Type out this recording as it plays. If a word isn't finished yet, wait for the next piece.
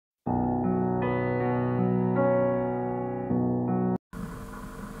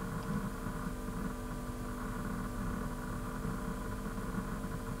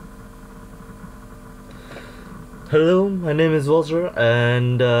Hello, my name is WALTR,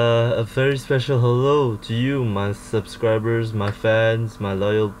 and a very special hello to you, my subscribers, my fans, my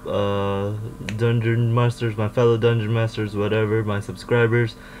loyal dungeon masters, my fellow dungeon masters, whatever, my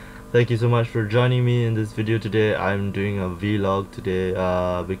subscribers. Thank you so much for joining me in this video today. I'm doing a vlog today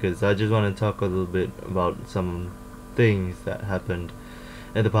because I just want to talk a little bit about some things that happened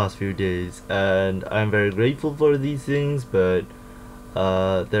in the past few days, and I'm very grateful for these things, but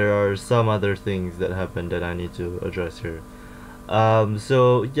there are some other things that happened that I need to address here.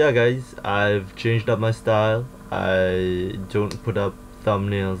 So yeah, guys, I've changed up my style. I don't put up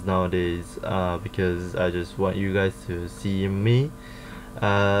thumbnails nowadays because I just want you guys to see me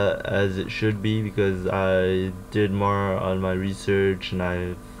as it should be, because I did more on my research and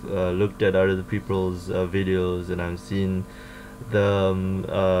I've looked at other people's videos, and I've seen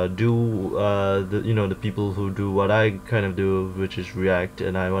the people who do what I kind of do, which is react,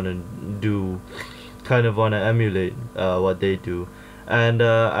 and I want to want to emulate what they do. And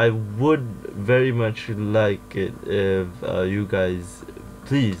I would very much like it if you guys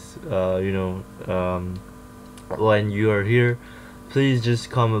please when you are here, please just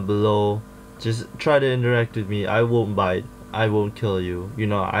comment below, just try to interact with me. I won't bite, I won't kill you.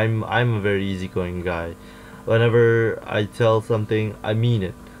 I'm a very easygoing guy. Whenever I tell something, I mean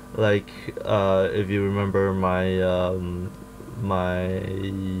it. Like if you remember my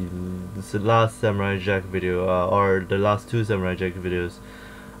last Samurai Jack video, or the last two Samurai Jack videos,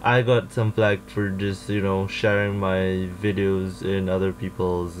 I got some flack for just sharing my videos in other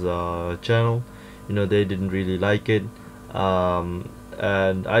people's channel. They didn't really like it, and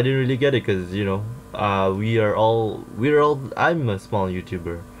I didn't really get it, because we're all I'm a small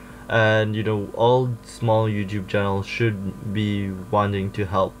YouTuber, and all small YouTube channels should be wanting to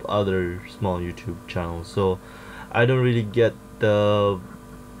help other small YouTube channels. So I don't really get the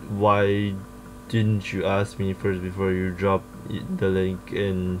why didn't you ask me first before you drop the link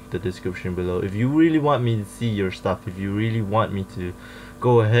in the description below. If you really want me to see your stuff, if you really want me to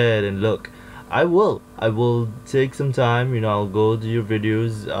go ahead and look, I will take some time. I'll go to your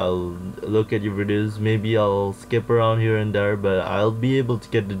videos, I'll look at your videos, maybe I'll skip around here and there, but I'll be able to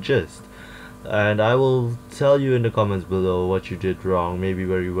get the gist, and I will tell you in the comments below what you did wrong, maybe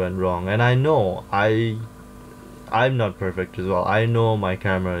where you went wrong. And I know I'm not perfect as well. I know my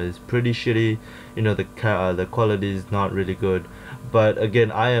camera is pretty shitty, the quality is not really good, but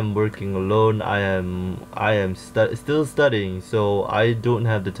again, I am working alone. I am still studying, so I don't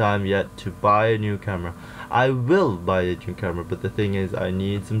have the time yet to buy a new camera. I will buy a new camera, but the thing is, I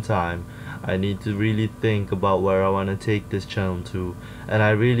need some time. I need to really think about where I want to take this channel to, and I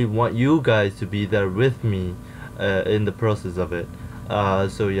really want you guys to be there with me in the process of it.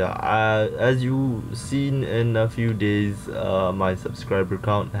 So yeah, as you seen in a few days, my subscriber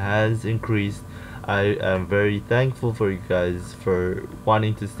count has increased. I am very thankful for you guys for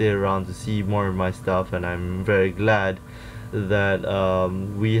wanting to stay around to see more of my stuff, and I'm very glad that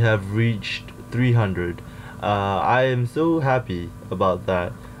we have reached 300. I am so happy about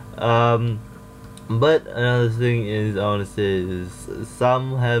that. But another thing is, I want to say is,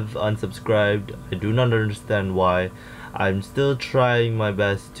 some have unsubscribed. I do not understand why. I'm still trying my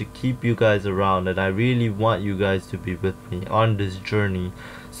best to keep you guys around, and I really want you guys to be with me on this journey,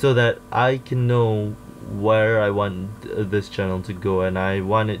 so that I can know where I want this channel to go, and I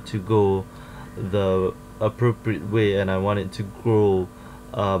want it to go the appropriate way, and I want it to grow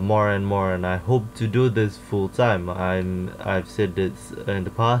more and more, and I hope to do this full time. I've said this in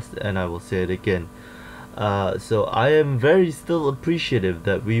the past, and I will say it again. So I am very still appreciative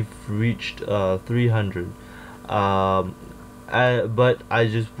that we've reached 300. But I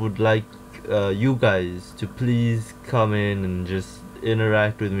just would like you guys to please come in and just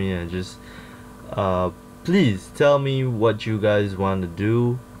interact with me, and just please tell me what you guys want to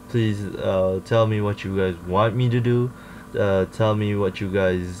do. Please tell me what you guys want me to do. Tell me what you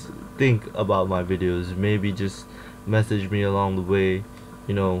guys think about my videos. Maybe just message me along the way,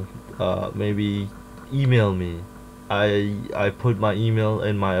 maybe email me. I put my email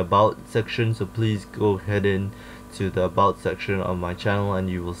in my about section, so please go ahead in to the about section of my channel and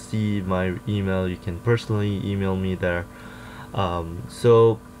you will see my email. You can personally email me there.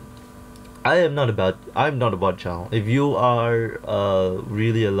 So I'm not a bot channel. If you are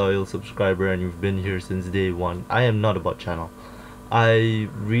really a loyal subscriber and you've been here since day one, I am not a bot channel. I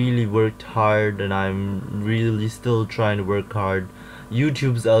really worked hard, and I'm really still trying to work hard.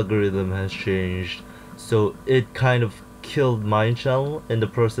 YouTube's algorithm has changed, so it kind of killed my channel in the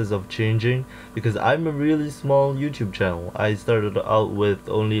process of changing, because I'm a really small YouTube channel. I started out with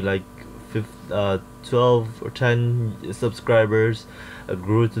only like 12 or 10 subscribers,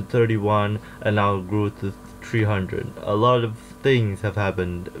 grew to 31, and now grew to 300. A lot of things have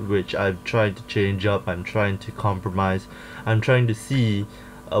happened which I've tried to change up. I'm trying to compromise. I'm trying to see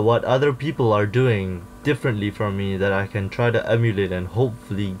what other people are doing differently from me that I can try to emulate and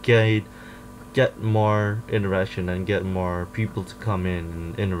hopefully get more interaction and get more people to come in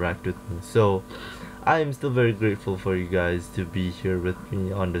and interact with me. So I am still very grateful for you guys to be here with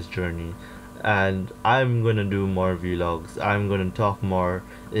me on this journey, and I'm gonna do more vlogs. I'm gonna talk more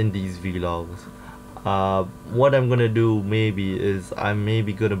in these vlogs. What I'm gonna do maybe is I'm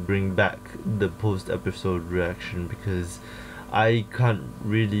maybe gonna bring back the post episode reaction, because I can't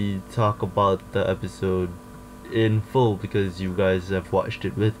really talk about the episode in full because you guys have watched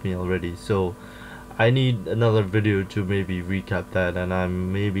it with me already. So I need another video to maybe recap that, and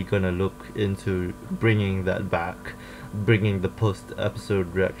I'm maybe gonna look into bringing that back, bringing the post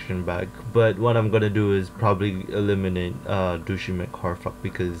episode reaction back. But what I'm gonna do is probably eliminate Douchey McHorfuck,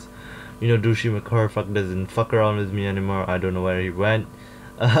 because you know Douchey McHorfuck doesn't fuck around with me anymore. I don't know where he went.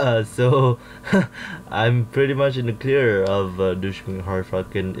 So I'm pretty much in the clear of Douchey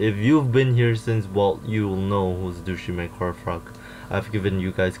McHorfuck, and if you've been here since Walt, you will know who's Douchey McHorfuck. I've given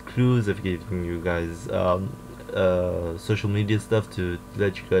you guys clues, I've given you guys social media stuff to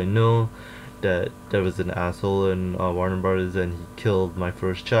let you guys know that there was an asshole in Warner Brothers and he killed my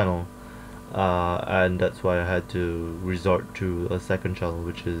first channel, and that's why I had to resort to a second channel,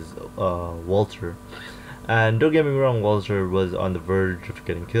 which is WALTR. And don't get me wrong, WALTR was on the verge of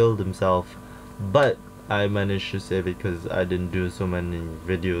getting killed himself, but I managed to save it because I didn't do so many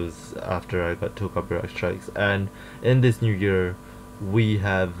videos after I got 2 copyright strikes. And in this new year we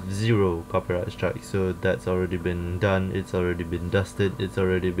have 0 copyright strikes, so that's already been done, it's already been dusted, it's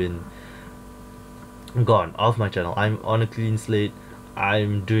already been gone off my channel. I'm on a clean slate.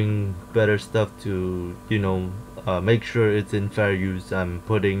 I'm doing better stuff to, you know, make sure it's in fair use. I'm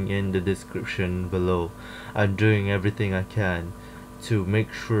putting in the description below. I'm doing everything I can to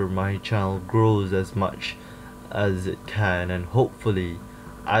make sure my channel grows as much as it can, and hopefully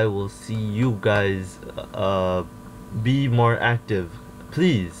I will see you guys be more active.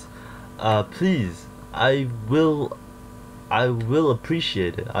 Please, please, I will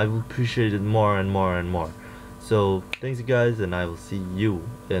appreciate it. I will appreciate it more and more and more. So thanks you guys, and I will see you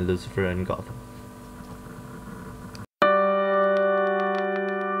in Lucifer and Gotham.